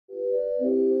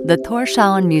The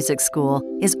Tórshavn Music School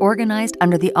is organized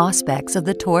under the auspices of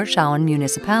the Tórshavn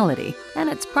municipality, and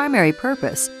its primary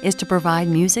purpose is to provide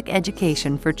music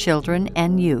education for children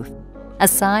and youth.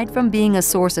 Aside from being a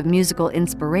source of musical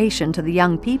inspiration to the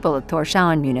young people of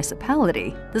Tórshavn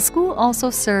municipality, the school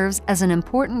also serves as an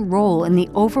important role in the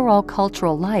overall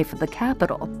cultural life of the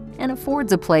capital and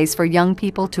affords a place for young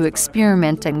people to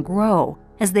experiment and grow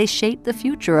as they shape the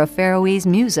future of Faroese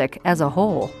music as a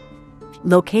whole.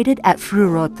 Located at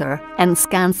Faroe and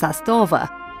Skansastova,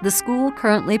 the school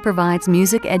currently provides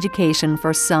music education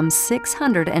for some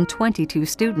 622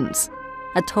 students.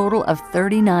 A total of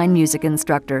 39 music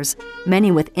instructors, many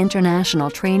with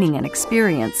international training and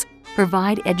experience,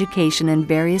 provide education in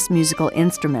various musical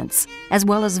instruments, as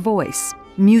well as voice,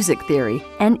 music theory,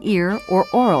 and ear or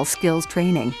oral skills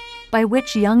training, by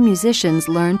which young musicians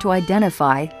learn to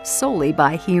identify solely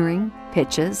by hearing,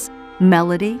 pitches,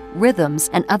 melody, rhythms,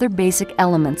 and other basic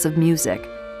elements of music.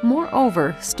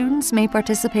 Moreover, students may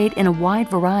participate in a wide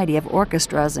variety of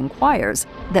orchestras and choirs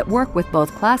that work with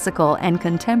both classical and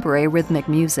contemporary rhythmic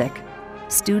music.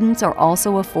 Students are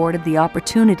also afforded the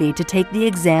opportunity to take the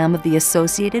exam of the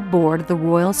Associated Board of the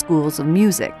Royal Schools of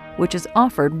Music, which is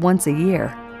offered once a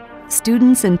year.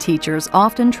 Students and teachers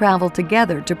often travel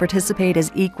together to participate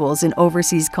as equals in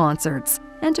overseas concerts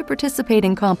and to participate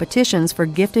in competitions for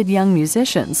gifted young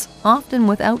musicians, often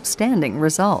with outstanding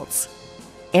results.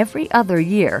 Every other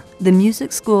year, the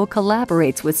music school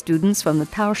collaborates with students from the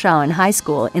Tórshavn High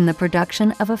School in the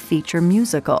production of a feature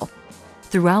musical.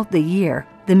 Throughout the year,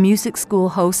 the music school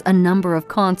hosts a number of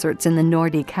concerts in the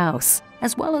Nordic House,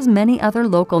 as well as many other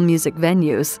local music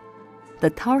venues.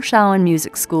 The Tórshavn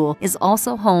Music School is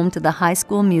also home to the High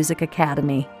School Music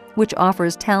Academy, which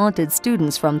offers talented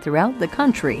students from throughout the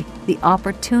country the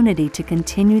opportunity to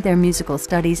continue their musical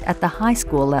studies at the high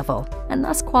school level and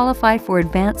thus qualify for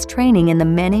advanced training in the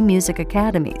many music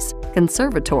academies,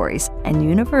 conservatories, and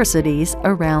universities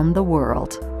around the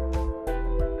world.